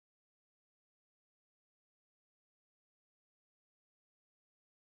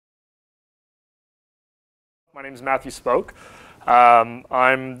My name is Matthew Spoke.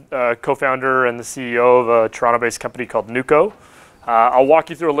 I'm co-founder and the CEO of a Toronto-based company called Nuco. I'll walk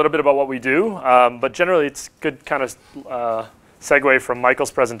you through a little bit about what we do, but generally it's good kind of segue from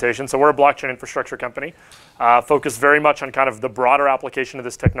Michael's presentation. So we're a blockchain infrastructure company, focused very much on kind of the broader application of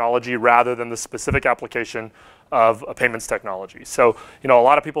this technology rather than the specific application of a payments technology. So, a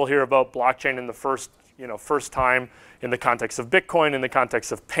lot of people hear about blockchain in the first time in the context of Bitcoin, in the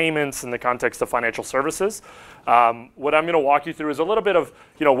context of payments, in the context of financial services. What I'm going to walk you through is a little bit of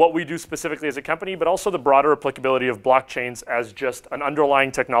what we do specifically as a company, but also the broader applicability of blockchains as just an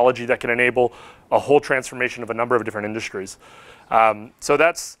underlying technology that can enable a whole transformation of a number of different industries. So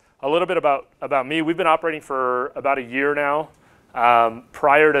that's a little bit about me. We've been operating for about a year now.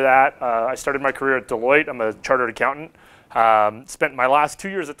 Prior to that, I started my career at Deloitte. I'm a chartered accountant. Spent my last 2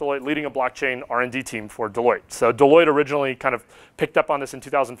 years at Deloitte leading a blockchain R&D team for Deloitte. So Deloitte originally kind of picked up on this in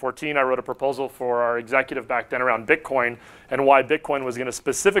 2014. I wrote a proposal for our executive back then around Bitcoin and why Bitcoin was going to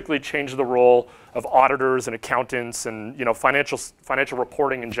specifically change the role of auditors and accountants and financial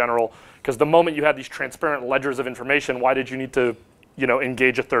reporting in general. Because the moment you had these transparent ledgers of information, why did you need to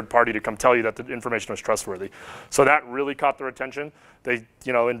engage a third party to come tell you that the information was trustworthy? So that really caught their attention. They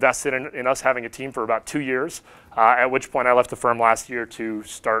invested in us having a team for about 2 years, at which point I left the firm last year to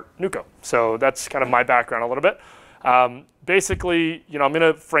start Nuco. So that's kind of my background a little bit. Basically, I'm going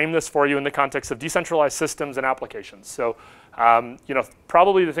to frame this for you in the context of decentralized systems and applications. So,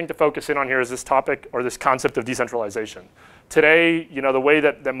 probably the thing to focus in on here is this topic or this concept of decentralization. Today, the way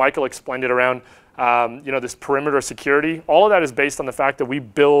that Michael explained it around this perimeter security, all of that is based on the fact that we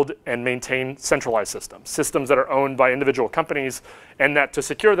build and maintain centralized systems that are owned by individual companies, and that to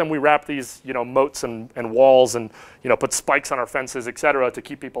secure them, we wrap these moats and walls and put spikes on our fences, et cetera, to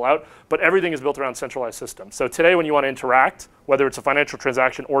keep people out. But everything is built around centralized systems. So today, when you want to interact, whether it's a financial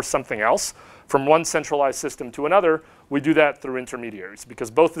transaction or something else, from one centralized system to another, we do that through intermediaries,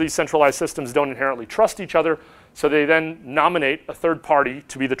 because both of these centralized systems don't inherently trust each other, so they then nominate a third party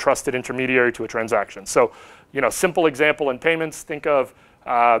to be the trusted intermediary to a transaction. So, simple example in payments, think of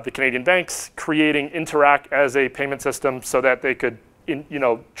the Canadian banks creating Interac as a payment system so that they could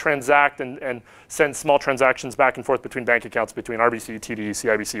transact and send small transactions back and forth between bank accounts, between RBC, TD,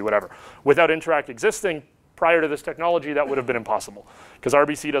 CIBC, whatever. Without Interac existing, prior to this technology, that would have been impossible, because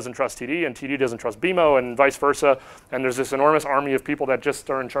RBC doesn't trust TD and TD doesn't trust BMO and vice versa, and there's this enormous army of people that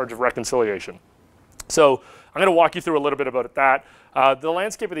just are in charge of reconciliation. So I'm going to walk you through a little bit about that. The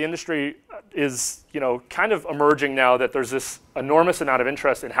landscape of the industry is kind of emerging now that there's this enormous amount of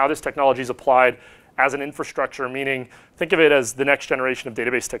interest in how this technology is applied as an infrastructure, meaning think of it as the next generation of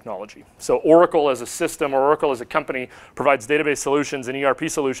database technology. So Oracle as a system or Oracle as a company provides database solutions and ERP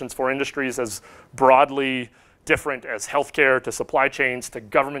solutions for industries as broadly different as healthcare to supply chains to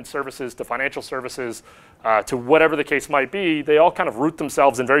government services to financial services to whatever the case might be. They all kind of root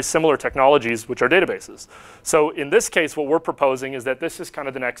themselves in very similar technologies, which are databases. So in this case, what we're proposing is that this is kind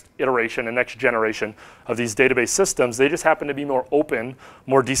of the next iteration and next generation of these database systems. They just happen to be more open,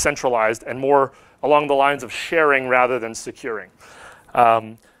 more decentralized, and more along the lines of sharing rather than securing.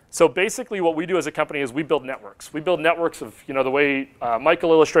 So basically what we do as a company is we build networks. We build networks of, the way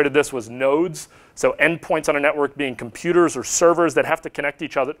Michael illustrated this was nodes. So endpoints on a network being computers or servers that have to connect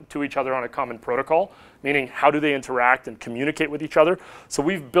to each other on a common protocol, meaning how do they interact and communicate with each other. So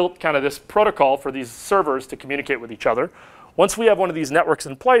we've built kind of this protocol for these servers to communicate with each other. Once we have one of these networks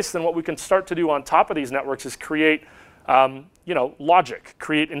in place, then what we can start to do on top of these networks is create logic,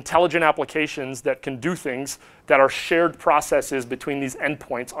 create intelligent applications that can do things that are shared processes between these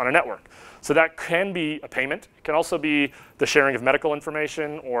endpoints on a network. So that can be a payment. It can also be the sharing of medical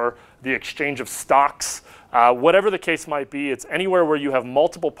information or the exchange of stocks. Whatever the case might be, it's anywhere where you have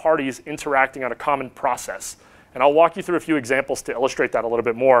multiple parties interacting on a common process. And I'll walk you through a few examples to illustrate that a little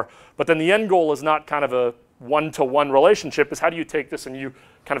bit more. But then the end goal is not kind of a one-to-one relationship, is how do you take this and you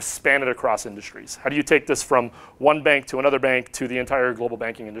kind of span it across industries? How do you take this from one bank to another bank to the entire global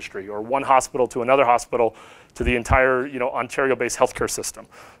banking industry, or one hospital to another hospital to the entire Ontario-based healthcare system?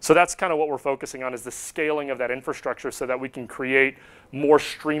 So that's kind of what we're focusing on, is the scaling of that infrastructure so that we can create more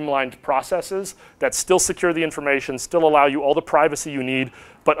streamlined processes that still secure the information, still allow you all the privacy you need,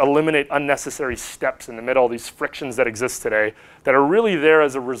 but eliminate unnecessary steps in the middle, these frictions that exist today that are really there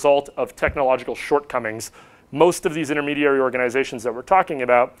as a result of technological shortcomings. Most of these intermediary organizations that we're talking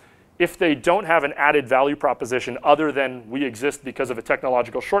about, if they don't have an added value proposition other than we exist because of a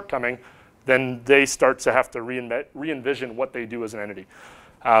technological shortcoming, then they start to have to re-envision what they do as an entity.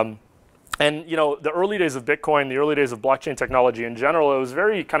 And the early days of Bitcoin, the early days of blockchain technology in general, it was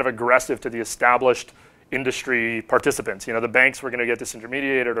very kind of aggressive to the established industry participants. The banks were going to get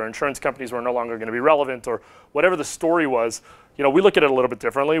disintermediated, or insurance companies were no longer going to be relevant, or whatever the story was. We look at it a little bit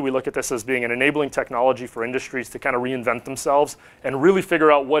differently. We look at this as being an enabling technology for industries to kind of reinvent themselves and really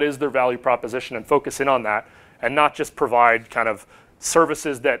figure out what is their value proposition and focus in on that, and not just provide kind of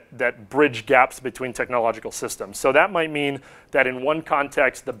services that bridge gaps between technological systems. So that might mean that in one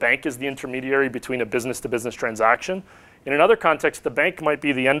context, the bank is the intermediary between a business-to-business transaction. In another context, the bank might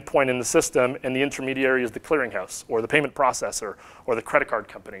be the endpoint in the system, and the intermediary is the clearinghouse, or the payment processor, or the credit card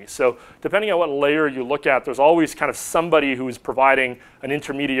company. So depending on what layer you look at, there's always kind of somebody who is providing an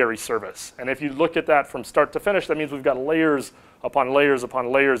intermediary service. And if you look at that from start to finish, that means we've got layers upon layers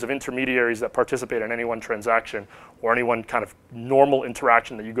upon layers of intermediaries that participate in any one transaction or any one kind of normal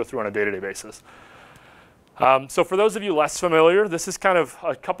interaction that you go through on a day-to-day basis. So for those of you less familiar, this is kind of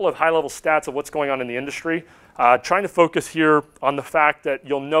a couple of high-level stats of what's going on in the industry. Trying to focus here on the fact that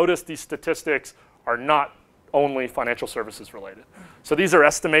you'll notice these statistics are not only financial services related. So these are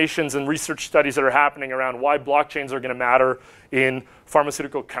estimations and research studies that are happening around why blockchains are going to matter in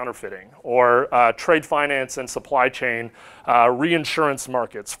pharmaceutical counterfeiting, or trade finance and supply chain, reinsurance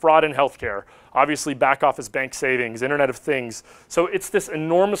markets, fraud in healthcare, obviously back office bank savings, Internet of Things. So it's this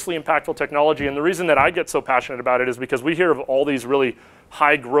enormously impactful technology, and the reason that I get so passionate about it is because we hear of all these really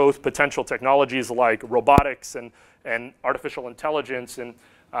high growth potential technologies like robotics and artificial intelligence and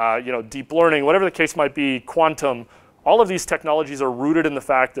deep learning, whatever the case might be, quantum. All of these technologies are rooted in the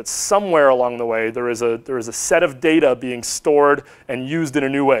fact that somewhere along the way there is a set of data being stored and used in a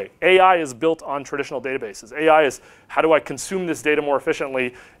new way. AI is built on traditional databases. AI is how do I consume this data more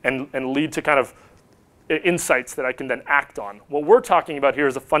efficiently and lead to kind of insights that I can then act on. What we're talking about here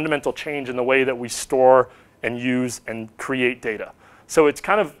is a fundamental change in the way that we store and use and create data. So it's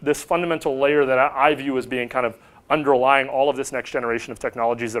kind of this fundamental layer that I view as being kind of underlying all of this next generation of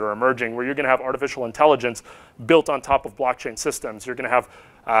technologies that are emerging, where you're going to have artificial intelligence built on top of blockchain systems. You're going to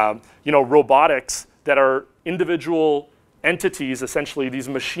have robotics that are individual entities. Essentially, these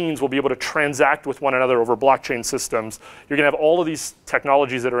machines will be able to transact with one another over blockchain systems. You're going to have all of these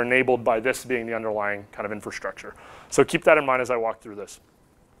technologies that are enabled by this being the underlying kind of infrastructure. So keep that in mind as I walk through this.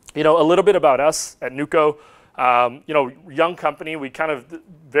 A little bit about us at Nuco. Young company, we kind of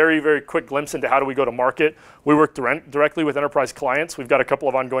very, very quick glimpse into how do we go to market. We work directly with enterprise clients. We've got a couple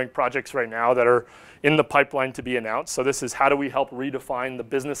of ongoing projects right now that are in the pipeline to be announced. So this is how do we help redefine the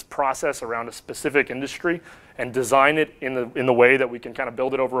business process around a specific industry and design it in the way that we can kind of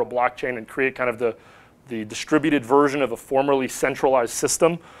build it over a blockchain and create kind of the distributed version of a formerly centralized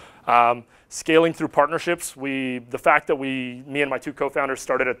system. Scaling through partnerships. The fact that me and my two co-founders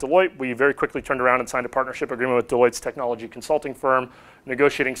started at Deloitte, we very quickly turned around and signed a partnership agreement with Deloitte's technology consulting firm,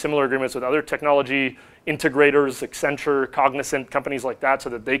 negotiating similar agreements with other technology integrators, Accenture, Cognizant, companies like that, so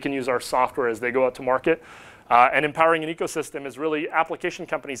that they can use our software as they go out to market. And empowering an ecosystem is really application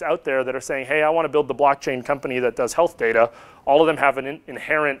companies out there that are saying, hey, I want to build the blockchain company that does health data. All of them have an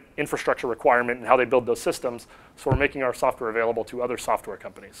inherent infrastructure requirement in how they build those systems, so we're making our software available to other software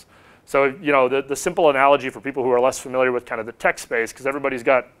companies. So the simple analogy for people who are less familiar with kind of the tech space, because everybody's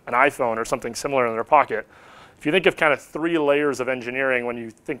got an iPhone or something similar in their pocket, if you think of kind of 3 layers of engineering when you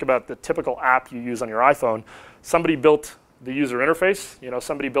think about the typical app you use on your iPhone, somebody built the user interface.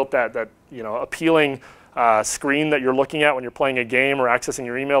 Somebody built that appealing screen that you're looking at when you're playing a game or accessing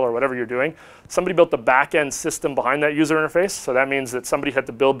your email or whatever you're doing. Somebody built the back-end system behind that user interface. So that means that somebody had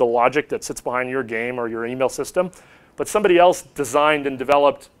to build the logic that sits behind your game or your email system. But somebody else designed and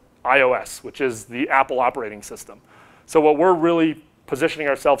developed iOS, which is the Apple operating system. So what we're really positioning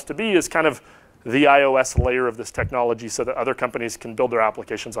ourselves to be is kind of the iOS layer of this technology so that other companies can build their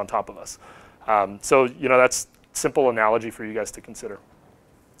applications on top of us. So that's a simple analogy for you guys to consider.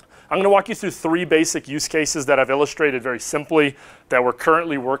 I'm going to walk you through 3 basic use cases that I've illustrated very simply that we're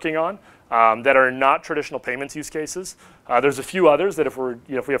currently working on that are not traditional payments use cases. There's a few others that if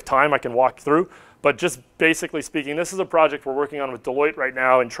we have time, I can walk through. But just basically speaking, this is a project we're working on with Deloitte right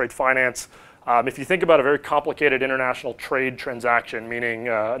now in trade finance. If you think about a very complicated international trade transaction, meaning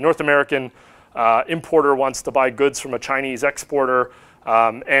a North American importer wants to buy goods from a Chinese exporter,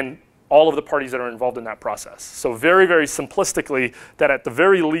 and all of the parties that are involved in that process. So very, very simplistically, that at the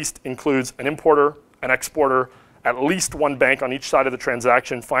very least includes an importer, an exporter, at least one bank on each side of the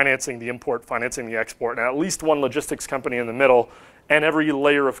transaction financing the import, financing the export, and at least one logistics company in the middle, and every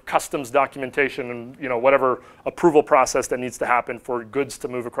layer of customs documentation and whatever approval process that needs to happen for goods to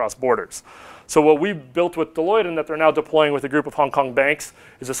move across borders. So what we built with Deloitte and that they're now deploying with a group of Hong Kong banks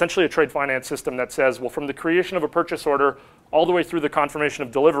is essentially a trade finance system that says, well, from the creation of a purchase order all the way through the confirmation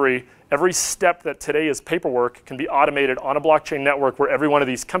of delivery, every step that today is paperwork can be automated on a blockchain network where every one of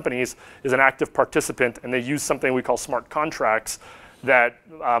these companies is an active participant, and they use something we call smart contracts that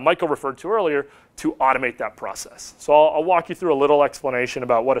Michael referred to earlier to automate that process. So I'll walk you through a little explanation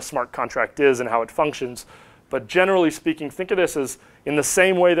about what a smart contract is and how it functions. But generally speaking, think of this as in the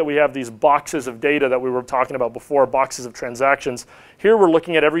same way that we have these boxes of data that we were talking about before, boxes of transactions. Here we're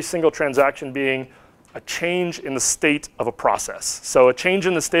looking at every single transaction being a change in the state of a process. So a change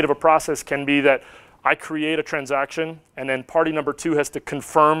in the state of a process can be that I create a transaction, and then party number 2 has to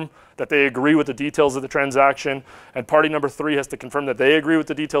confirm that they agree with the details of the transaction, and party number 3 has to confirm that they agree with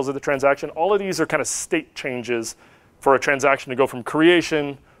the details of the transaction. All of these are kind of state changes for a transaction to go from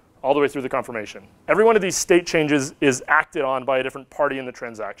creation all the way through the confirmation. Every one of these state changes is acted on by a different party in the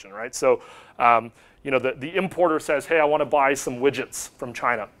transaction, right? So the importer says, hey, I want to buy some widgets from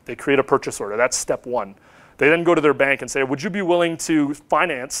China. They create a purchase order. That's step 1. They then go to their bank and say, would you be willing to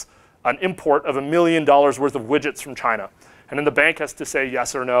finance an import of $1 million worth of widgets from China? And then the bank has to say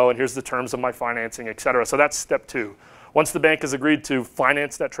yes or no, and here's the terms of my financing, et cetera. So that's step 2. Once the bank has agreed to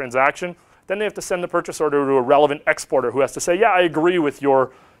finance that transaction, then they have to send the purchase order to a relevant exporter who has to say, yeah, I agree with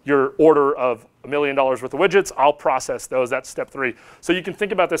your order of $1 million worth of widgets. I'll process those. That's step 3. So you can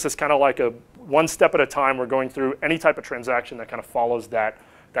think about this as kind of like a one step at a time. We're going through any type of transaction that kind of follows that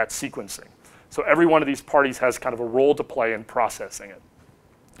sequencing. So every one of these parties has kind of a role to play in processing it.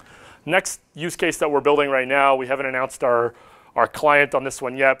 Next use case that we're building right now, we haven't announced our client on this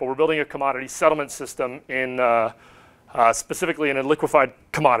one yet, but we're building a commodity settlement system in specifically in a liquefied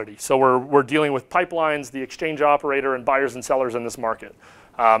commodity. So we're dealing with pipelines, the exchange operator, and buyers and sellers in this market.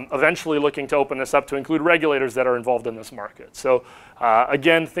 Eventually looking to open this up to include regulators that are involved in this market. So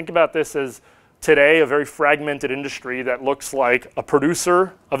again, think about this as today a very fragmented industry that looks like a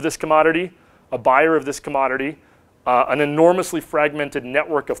producer of this commodity, a buyer of this commodity, an enormously fragmented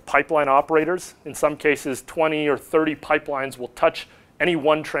network of pipeline operators. In some cases, 20 or 30 pipelines will touch any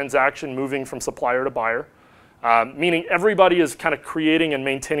one transaction moving from supplier to buyer, meaning everybody is kind of creating and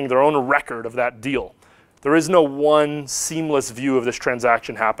maintaining their own record of that deal. There is no one seamless view of this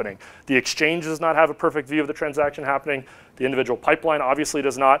transaction happening. The exchange does not have a perfect view of the transaction happening. The individual pipeline obviously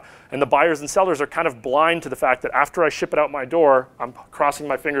does not. And the buyers and sellers are kind of blind to the fact that after I ship it out my door, I'm crossing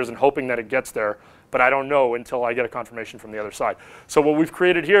my fingers and hoping that it gets there. But I don't know until I get a confirmation from the other side. So what we've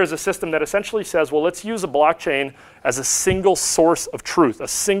created here is a system that essentially says, well, let's use a blockchain as a single source of truth, a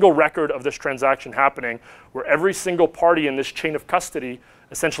single record of this transaction happening, where every single party in this chain of custody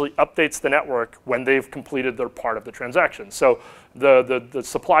essentially updates the network when they've completed their part of the transaction. So the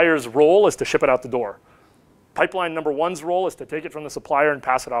supplier's role is to ship it out the door. Pipeline number 1's role is to take it from the supplier and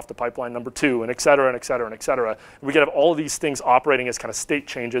pass it off to pipeline number 2, and et cetera, and et cetera, and et cetera. We can have all of these things operating as kind of state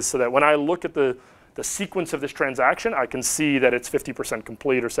changes so that when I look at the sequence of this transaction, I can see that it's 50%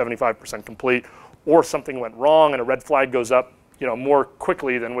 complete or 75% complete, or something went wrong and a red flag goes up more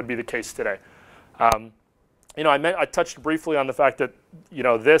quickly than would be the case today. I touched briefly on the fact that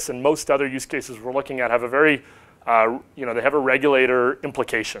this and most other use cases we're looking at have a very they have a regulator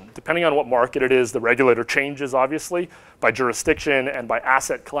implication. Depending on what market it is, the regulator changes obviously by jurisdiction and by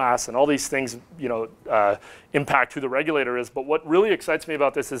asset class, and all these things impact who the regulator is. But what really excites me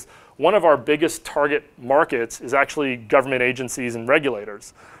about this is one of our biggest target markets is actually government agencies and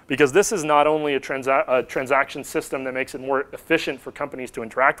regulators, because this is not only a transaction system that makes it more efficient for companies to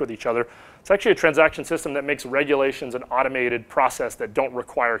interact with each other. It's actually a transaction system that makes regulations an automated process that don't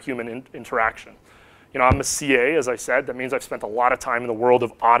require human interaction. I'm a CA, as I said. That means I've spent a lot of time in the world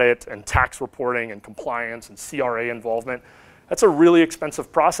of audit and tax reporting and compliance and CRA involvement. That's a really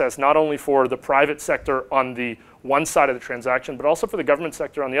expensive process, not only for the private sector on the one side of the transaction, but also for the government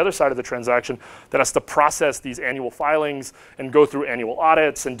sector on the other side of the transaction that has to process these annual filings and go through annual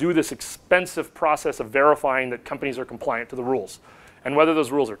audits and do this expensive process of verifying that companies are compliant to the rules. And whether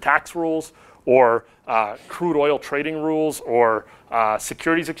those rules are tax rules or crude oil trading rules or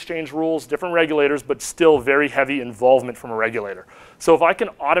securities exchange rules, different regulators, but still very heavy involvement from a regulator. So if I can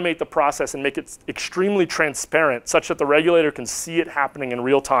automate the process and make it extremely transparent such that the regulator can see it happening in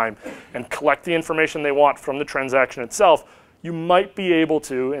real time and collect the information they want from the transaction itself, you might be able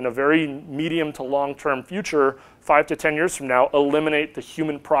to, in a very medium to long-term future, 5 to 10 years from now, eliminate the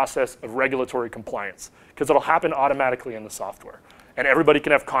human process of regulatory compliance, because it'll happen automatically in the software. And everybody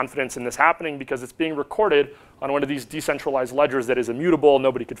can have confidence in this happening because it's being recorded on one of these decentralized ledgers that is immutable.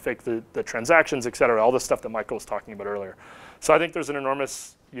 Nobody could fake the transactions, et cetera, all the stuff that Michael was talking about earlier. So I think there's an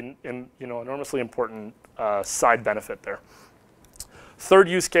enormously important side benefit there. Third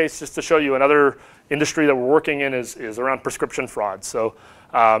use case, just to show you another industry that we're working in, is around prescription fraud. So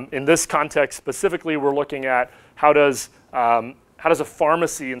in this context specifically, we're looking at how does a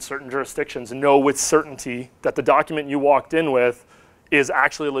pharmacy in certain jurisdictions know with certainty that the document you walked in with is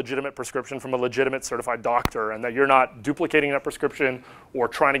actually a legitimate prescription from a legitimate certified doctor, and that you're not duplicating that prescription or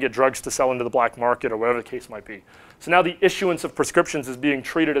trying to get drugs to sell into the black market or whatever the case might be. So now the issuance of prescriptions is being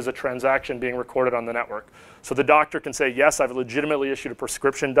treated as a transaction being recorded on the network. So the doctor can say, yes, I've legitimately issued a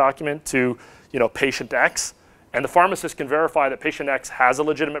prescription document to patient X, and the pharmacist can verify that patient X has a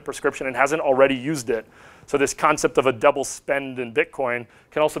legitimate prescription and hasn't already used it. So this concept of a double spend in Bitcoin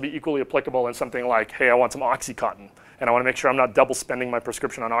can also be equally applicable in something like, hey, I want some OxyContin, and I want to make sure I'm not double spending my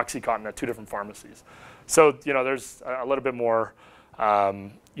prescription on OxyContin at 2 different pharmacies. So there's a little bit more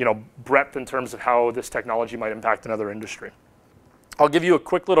breadth in terms of how this technology might impact another industry. I'll give you a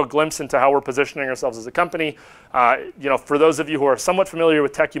quick little glimpse into how we're positioning ourselves as a company. For those of you who are somewhat familiar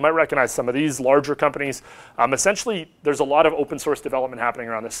with tech, you might recognize some of these larger companies. Essentially, there's a lot of open source development happening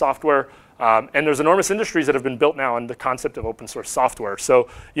around this software. And there's enormous industries that have been built now on the concept of open source software. So,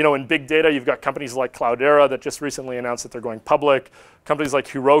 in big data, you've got companies like Cloudera that just recently announced that they're going public, companies like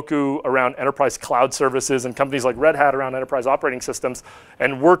Heroku around enterprise cloud services, and companies like Red Hat around enterprise operating systems.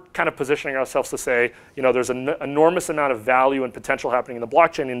 And we're kind of positioning ourselves to say, there's an enormous amount of value and potential happening in the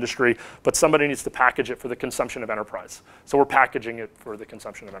blockchain industry, but somebody needs to package it for the consumption of enterprise. So we're packaging it for the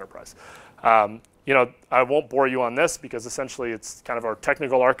consumption of enterprise. I won't bore you on this because essentially it's kind of our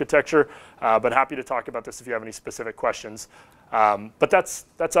technical architecture, but happy to talk about this if you have any specific questions. But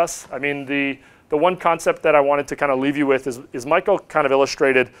that's us. I mean, the one concept that I wanted to kind of leave you with is Michael kind of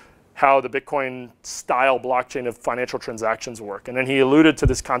illustrated how the Bitcoin style blockchain of financial transactions work. And then he alluded to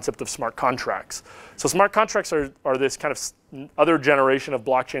this concept of smart contracts. So smart contracts are this kind of other generation of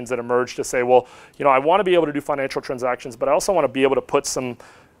blockchains that emerge to say, well, I want to be able to do financial transactions, but I also want to be able to put some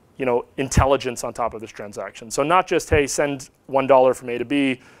intelligence on top of this transaction. So not just, hey, send $1 from A to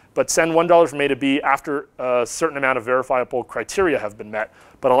B, but send $1 from A to B after a certain amount of verifiable criteria have been met,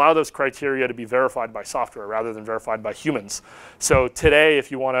 but allow those criteria to be verified by software rather than verified by humans. So today,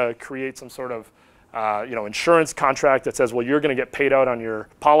 if you want to create some sort of insurance contract that says, well, you're going to get paid out on your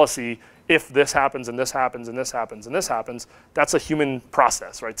policy if this happens and this happens and this happens and this happens, that's a human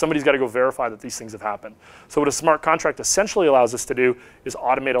process, right? Somebody's got to go verify that these things have happened. So what a smart contract essentially allows us to do is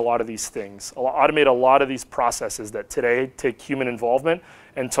automate a lot of these things, automate a lot of these processes that today take human involvement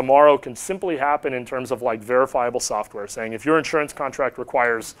and tomorrow can simply happen in terms of like verifiable software, saying if your insurance contract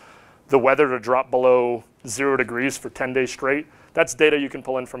requires the weather to drop below 0 degrees for 10 days straight, that's data you can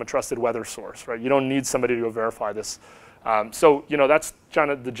pull in from a trusted weather source, right? You don't need somebody to go verify this. So that's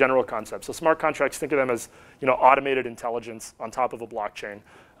kind of the general concept. So smart contracts, think of them as automated intelligence on top of a blockchain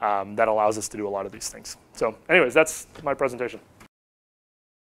that allows us to do a lot of these things. So anyways, that's my presentation.